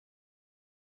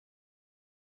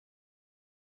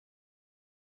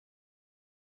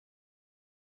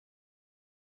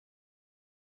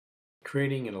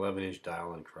Creating an 11-inch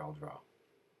dial in CorelDraw.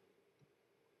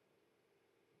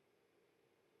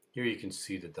 Here you can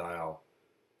see the dial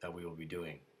that we will be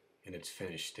doing in its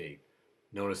finished state.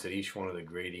 Notice that each one of the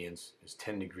gradients is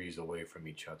 10 degrees away from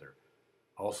each other.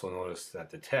 Also notice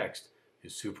that the text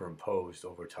is superimposed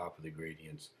over top of the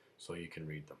gradients so you can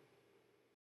read them.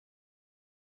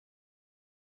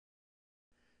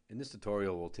 In this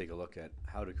tutorial, we'll take a look at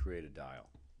how to create a dial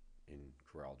in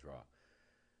CorelDraw.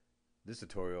 This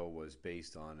tutorial was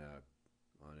based on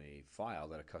a file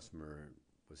that a customer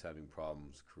was having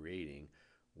problems creating,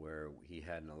 where he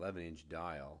had an 11-inch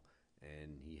dial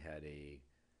and he had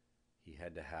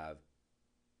to have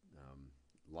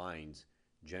lines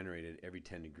generated every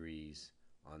 10 degrees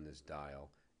on this dial,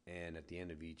 and at the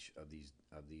end of each of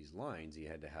these lines he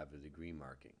had to have a degree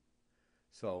marking.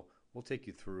 So we'll take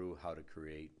you through how to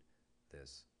create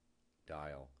this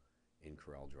dial in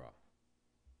CorelDraw.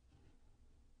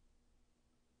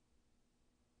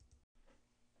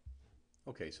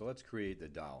 Okay, so let's create the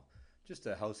dial. Just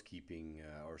a housekeeping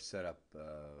or setup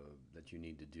that you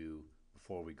need to do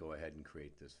before we go ahead and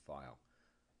create this file.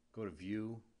 Go to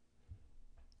View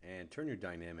and turn your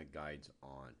dynamic guides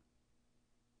on.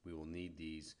 We will need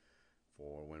these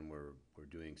for when we're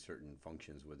doing certain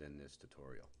functions within this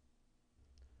tutorial.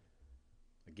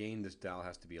 Again, this dial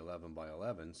has to be 11 by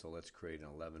 11, so let's create an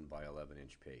 11 by 11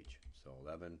 inch page. So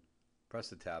 11, press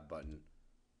the tab button,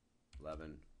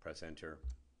 11, press enter,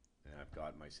 and I've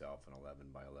got myself an 11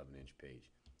 by 11 inch page.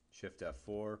 Shift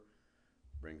F4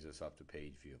 brings us up to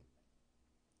page view.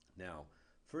 Now,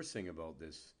 first thing about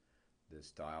this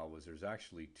dial was there's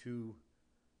actually two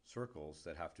circles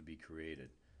that have to be created.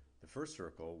 The first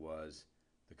circle was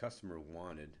the customer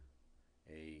wanted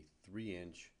a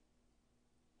 3-inch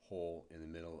hole in the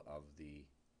middle of the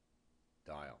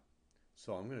dial.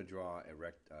 So I'm going to draw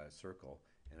a circle,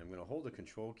 and I'm going to hold the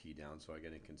control key down so I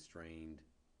get a constrained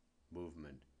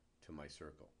movement to my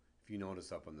circle. If you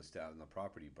notice up on the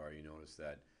property bar, you notice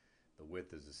that the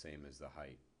width is the same as the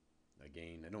height.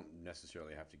 Again, I don't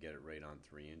necessarily have to get it right on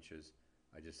 3 inches.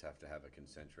 I just have to have a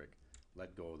concentric.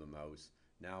 Let go of the mouse.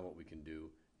 Now what we can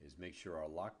do is make sure our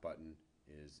lock button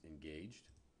is engaged,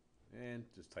 and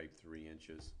just type 3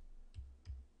 inches,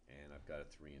 and I've got a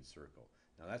 3-inch circle.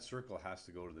 Now that circle has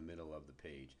to go to the middle of the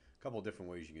page. A couple different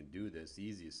ways you can do this. The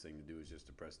easiest thing to do is just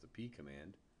to press the P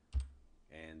command,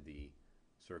 and the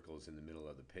circle is in the middle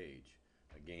of the page.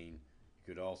 Again, you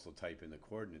could also type in the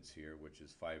coordinates here, which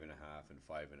is 5.5 and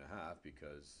 5.5,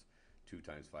 because 2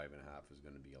 times 5.5 is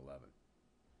going to be 11.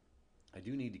 I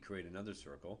do need to create another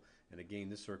circle, and again,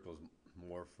 this circle is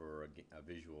more for a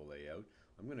visual layout.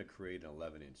 I'm going to create an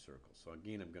 11-inch circle. So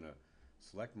again, I'm going to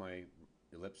select my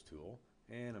ellipse tool,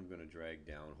 and I'm going to drag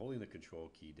down, holding the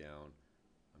control key down.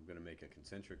 I'm going to make a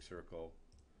concentric circle.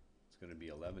 It's going to be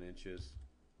 11 inches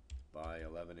by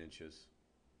 11 inches.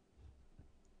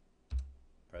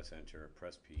 Press enter,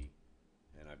 press P,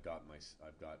 and I've got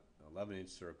an 11-inch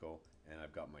circle, and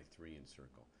I've got my 3-inch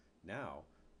circle. Now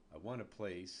I want to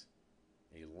place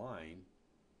a line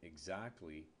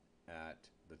exactly at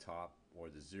the top, or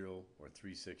the 0 or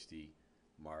 360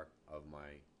 mark of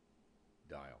my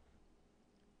dial.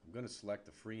 I'm going to select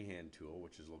the Freehand Tool,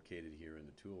 which is located here in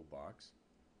the toolbox,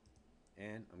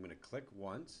 and I'm going to click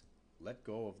once, let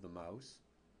go of the mouse,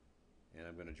 and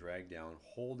I'm going to drag down,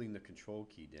 holding the control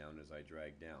key down as I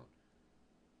drag down.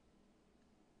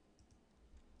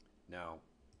 Now,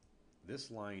 this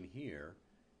line here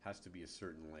has to be a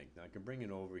certain length. Now I can bring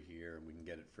it over here and we can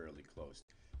get it fairly close.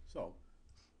 So,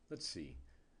 let's see.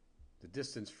 The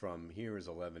distance from here is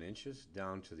 11 inches,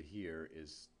 down to here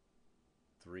is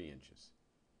 3 inches.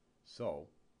 So,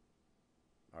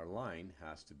 our line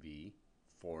has to be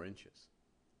 4 inches.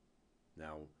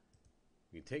 Now,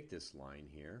 we can take this line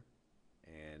here,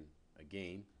 and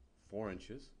again 4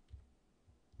 inches,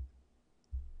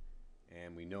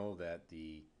 and we know that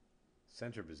the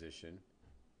center position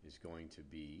is going to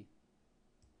be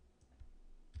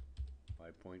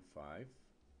 5.5,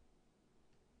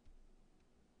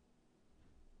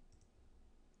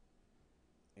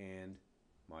 and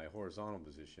my horizontal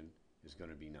position is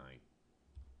going to be 9.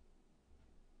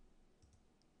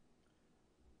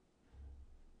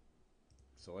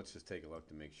 So let's just take a look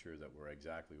to make sure that we're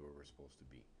exactly where we're supposed to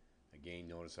be. Again,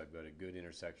 notice I've got a good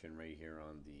intersection right here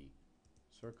on the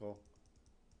circle,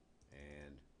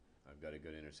 and I've got a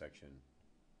good intersection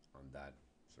on that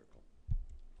circle.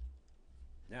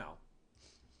 Now,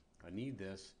 I need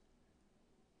this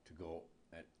to go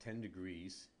at 10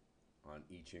 degrees on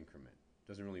each increment.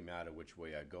 Doesn't really matter which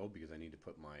way I go, because I need to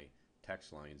put my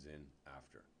text lines in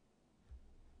after.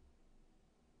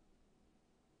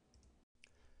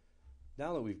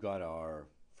 Now that we've got our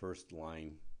first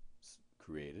line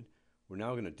created. We're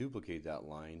now going to duplicate that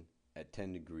line at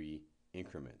 10-degree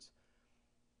increments.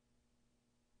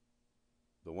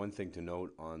 The one thing to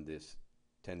note on this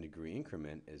 10-degree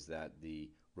increment is that the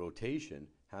rotation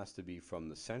has to be from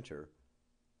the center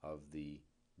of the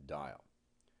dial.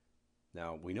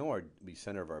 Now we know the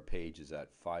center of our page is at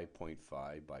 5.5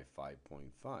 by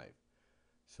 5.5.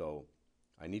 So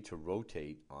I need to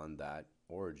rotate on that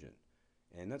origin.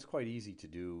 And that's quite easy to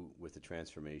do with the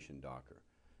transformation docker.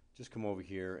 Just come over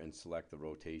here and select the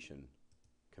rotation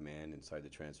command inside the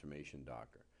transformation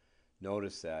docker.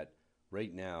 Notice that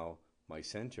right now my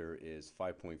center is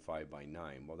 5.5 by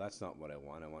 9. Well, that's not what I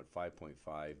want. I want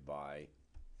 5.5 by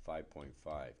 5.5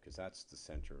 because that's the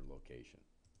center location.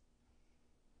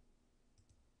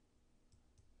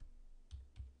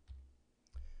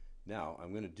 Now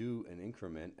I'm going to do an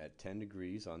increment at 10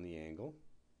 degrees on the angle,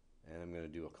 and I'm going to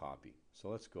do a copy. So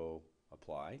let's go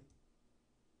apply.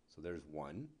 So there's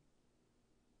 1,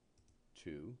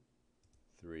 2,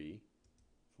 3,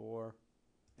 4,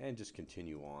 and just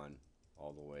continue on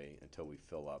all the way until we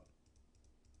fill up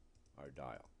our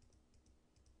dial.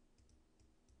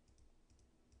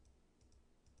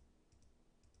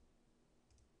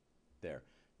 There.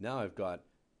 Now I've got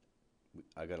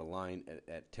a line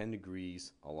at 10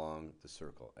 degrees along the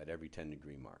circle at every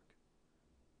 10-degree mark.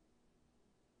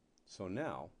 So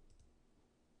now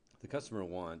the customer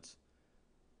wants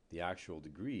the actual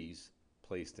degrees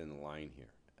placed in the line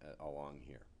here, along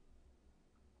here.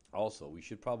 Also, we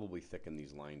should probably thicken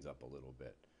these lines up a little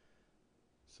bit.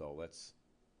 So let's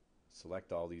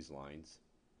select all these lines.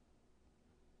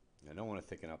 I don't want to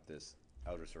thicken up this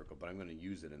outer circle, but I'm going to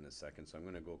use it in a second. So I'm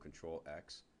going to go Control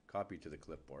X, copy to the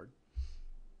clipboard.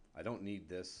 I don't need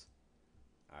this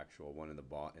actual one in the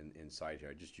inside here.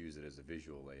 I just use it as a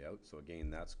visual layout. So again,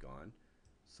 that's gone.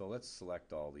 So let's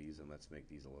select all these and let's make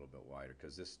these a little bit wider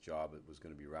because this job was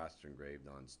going to be raster engraved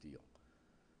on steel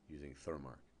using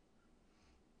Thermark.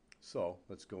 So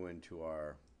let's go into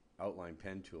our outline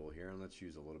pen tool here and let's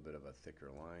use a little bit of a thicker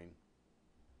line.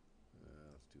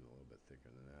 Let's do a little bit thicker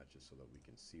than that just so that we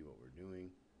can see what we're doing.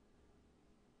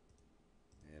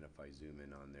 And if I zoom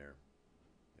in on there,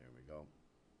 there we go.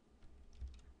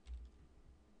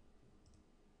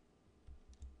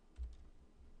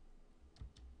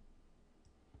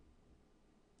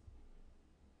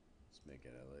 Let's make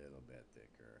it a little bit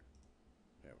thicker.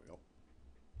 There we go.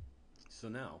 So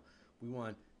now we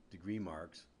want degree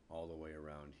marks all the way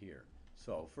around here.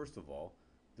 So first of all,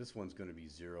 this one's going to be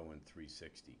 0 and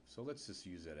 360. So let's just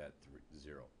use it at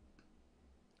 0.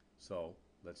 So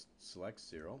let's select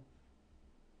 0.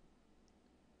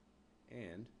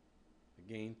 And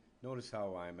again, notice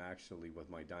how I'm actually, with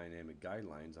my dynamic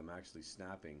guidelines, I'm actually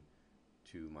snapping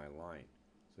to my line.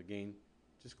 So again,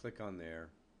 just click on there.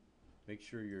 Make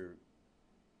sure your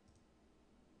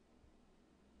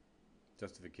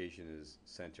justification is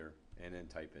center and then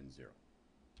type in 0.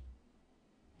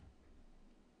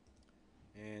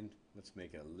 And let's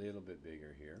make it a little bit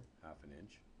bigger here, ½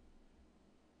 inch.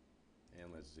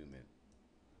 And let's zoom in.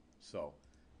 So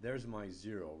there's my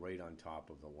 0 right on top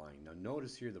of the line. Now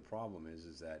notice here the problem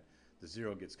is that the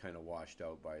 0 gets kind of washed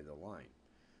out by the line.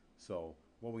 So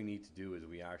what we need to do is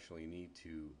we actually need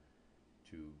to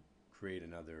create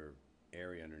another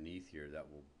area underneath here that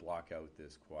will block out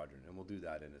this quadrant, and we'll do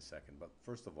that in a second. But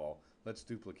first of all, let's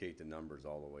duplicate the numbers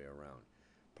all the way around.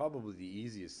 Probably the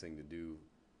easiest thing to do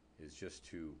is just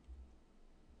to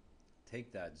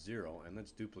take that 0 and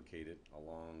let's duplicate it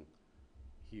along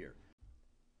here.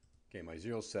 Okay, my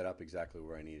 0 is set up exactly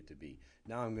where I need it to be.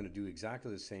 Now I'm going to do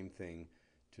exactly the same thing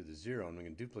to the 0, and I'm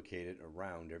going to duplicate it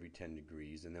around every 10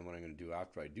 degrees, and then what I'm going to do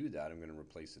after I do that, I'm going to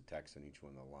replace the text on each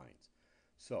one of the lines.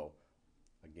 So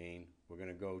again, we're going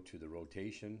to go to the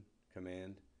rotation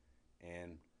command,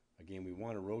 and again, we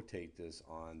want to rotate this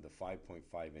on the 5.5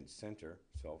 inch center,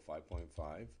 so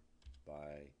 5.5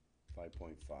 by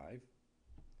 5.5,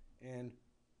 and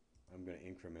I'm going to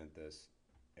increment this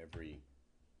every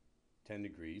 10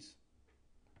 degrees,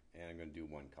 and I'm going to do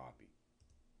one copy.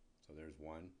 So there's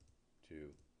 1, 2,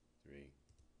 3,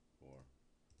 4,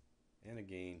 and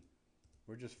again,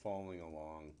 we're just following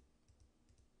along.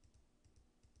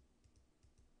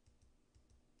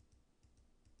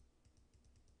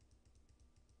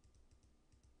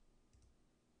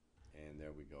 And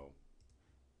there we go,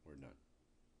 we're done.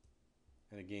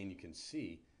 And again, you can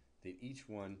see that each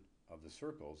one of the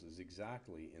circles is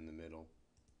exactly in the middle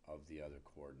of the other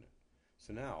coordinate.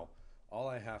 So now, all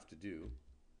I have to do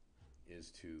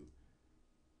is to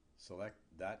select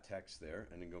that text there,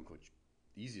 and then go,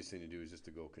 the easiest thing to do is just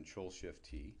to go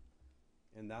Control-Shift-T,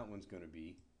 and that one's going to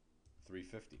be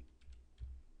 350.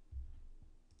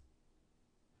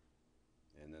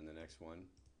 and then the next one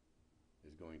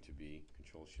is going to be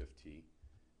Control Shift T,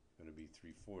 going to be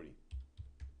 340,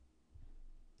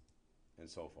 and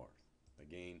so forth.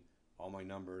 Again, all my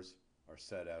numbers are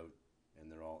set out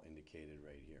and they're all indicated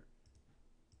right here.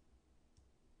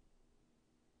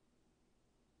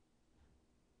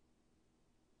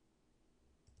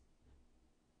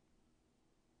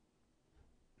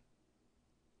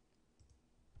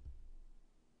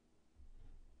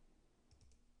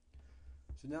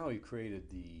 So now we've created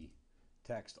the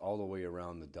text all the way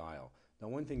around the dial. Now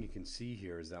one thing you can see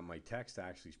here is that my text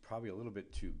actually is probably a little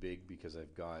bit too big because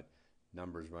I've got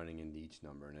numbers running into each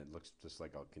number, and it looks just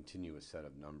like a continuous set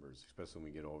of numbers, especially when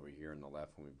we get over here on the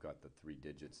left when we've got the 3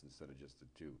 digits instead of just the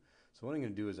 2. So what I'm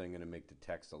going to do is I'm going to make the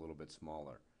text a little bit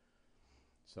smaller.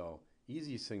 So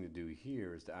easiest thing to do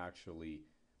here is to actually,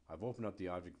 I've opened up the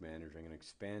object manager, I'm going to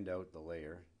expand out the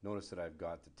layer. Notice that I've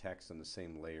got the text on the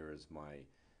same layer as my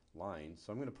line,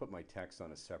 so I'm going to put my text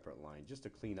on a separate line just to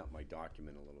clean up my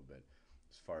document a little bit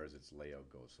as far as its layout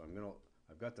goes. So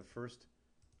I've got the first,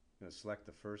 I'm going to select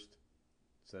the first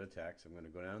set of text. I'm going to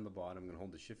go down to the bottom, I'm going to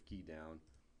hold the shift key down,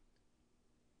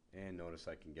 and notice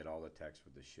I can get all the text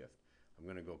with the shift. I'm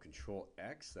going to go Control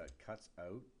X, that cuts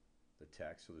out the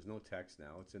text, so there's no text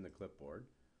now, it's in the clipboard.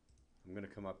 I'm going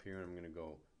to come up here and I'm going to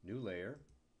go New Layer,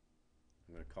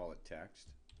 I'm going to call it Text,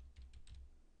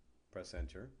 press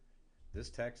Enter. This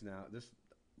text now, this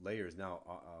layer is now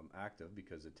active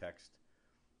because the text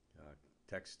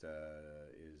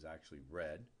is actually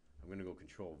red. I'm going to go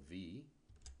Control V,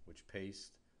 which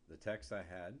pastes the text I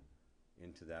had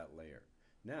into that layer.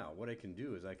 Now what I can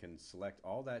do is I can select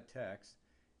all that text,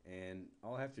 and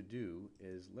all I have to do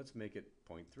is let's make it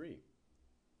 0.3.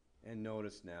 And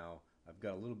notice now I've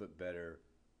got a little bit better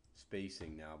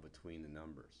spacing now between the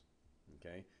numbers.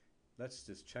 Okay, let's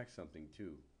just check something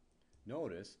too.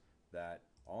 Notice that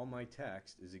all my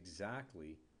text is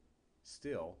exactly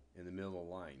still in the middle of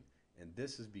the line, and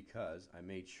this is because I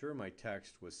made sure my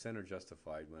text was center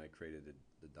justified when I created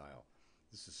the dial.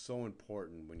 This is so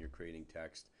important when you're creating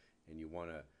text and you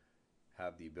want to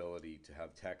have the ability to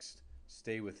have text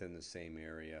stay within the same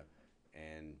area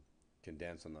and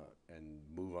condense on and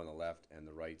move on the left and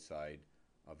the right side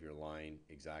of your line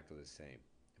exactly the same.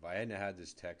 If I hadn't had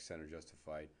this text center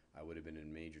justified, I would have been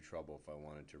in major trouble if I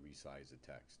wanted to resize the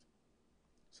text.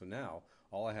 So now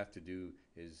all I have to do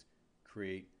is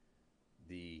create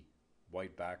the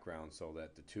white background so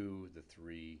that the 2, the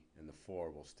 3, and the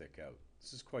 4 will stick out.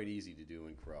 This is quite easy to do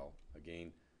in Corel.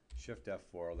 Again, Shift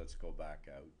F4, let's go back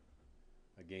out.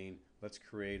 Again, let's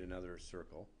create another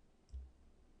circle,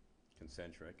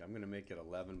 concentric. I'm going to make it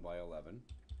 11 by 11.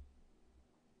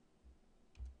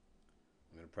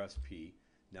 I'm going to press P.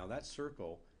 Now that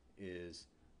circle is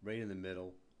right in the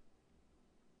middle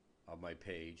of my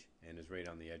page and is right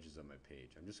on the edges of my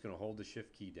page. I'm just going to hold the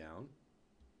shift key down,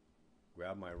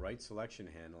 grab my right selection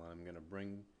handle, and I'm going to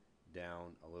bring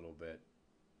down a little bit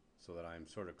so that I'm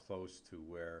sort of close to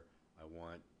where I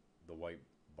want the white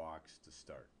box to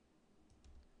start.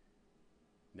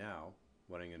 Now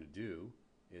what I'm going to do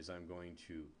is I'm going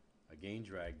to again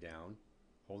drag down,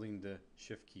 holding the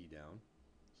shift key down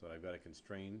so I've got a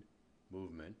constrained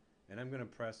movement, and I'm going to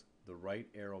press the right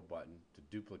arrow button to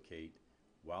duplicate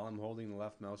while I'm holding the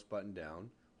left mouse button down.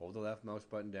 Hold the left mouse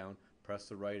button down, press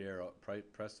the right arrow,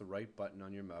 press the right button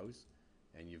on your mouse,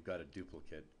 and you've got a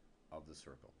duplicate of the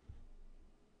circle.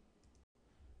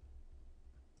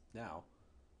 Now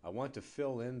I want to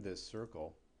fill in this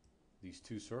circle, these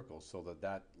 2 circles, so that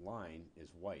that line is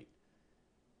white.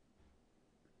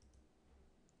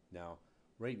 Now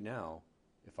right now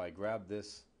if I grab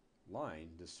this line,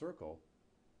 this circle,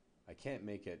 I can't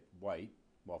make it white.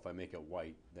 Well, if I make it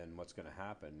white, then what's going to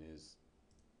happen is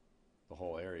the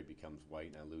whole area becomes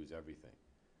white and I lose everything.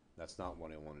 That's not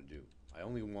what I want to do. I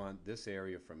only want this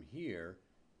area from here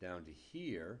down to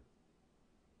here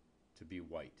to be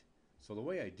white. So the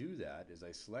way I do that is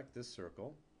I select this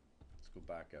circle. Let's go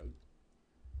back out.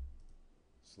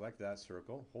 Select that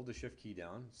circle, hold the shift key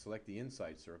down, select the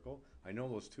inside circle. I know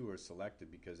those 2 are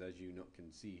selected because, as you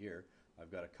can see here,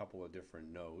 I've got a couple of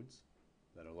different nodes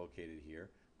that are located here.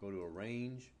 Go to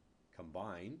Arrange,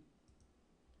 Combine,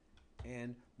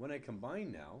 and when I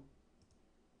combine now,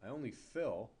 I only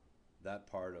fill that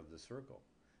part of the circle.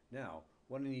 Now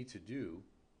what I need to do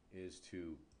is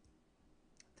to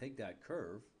take that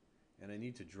curve and I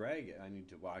need to drag it.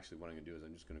 Well, actually what I'm going to do is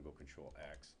I'm just going to go Control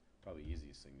X, probably the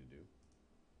easiest thing to do.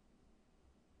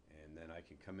 And then I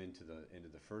can come into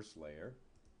the first layer,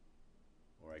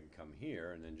 or I can come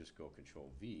here and then just go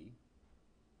Control V,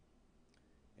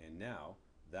 and now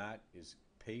that is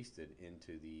pasted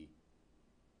into the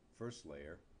first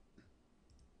layer,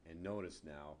 and notice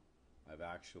now I've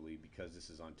actually, because this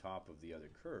is on top of the other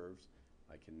curves,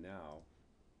 I can now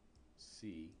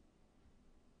see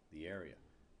the area.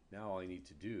 Now all I need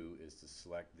to do is to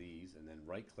select these and then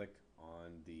right click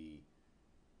on the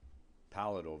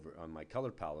palette over on my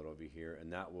color palette over here,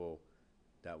 and that will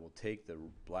take the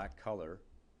black color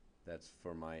that's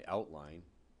for my outline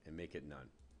and make it none.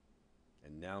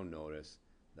 And now notice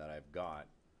that I've got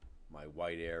my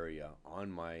white area on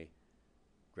my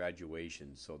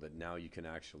graduation, so that now you can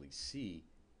actually see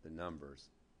the numbers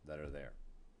that are there.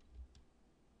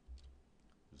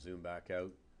 Zoom back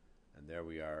out, and there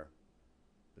we are.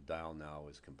 The dial now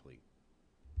is complete.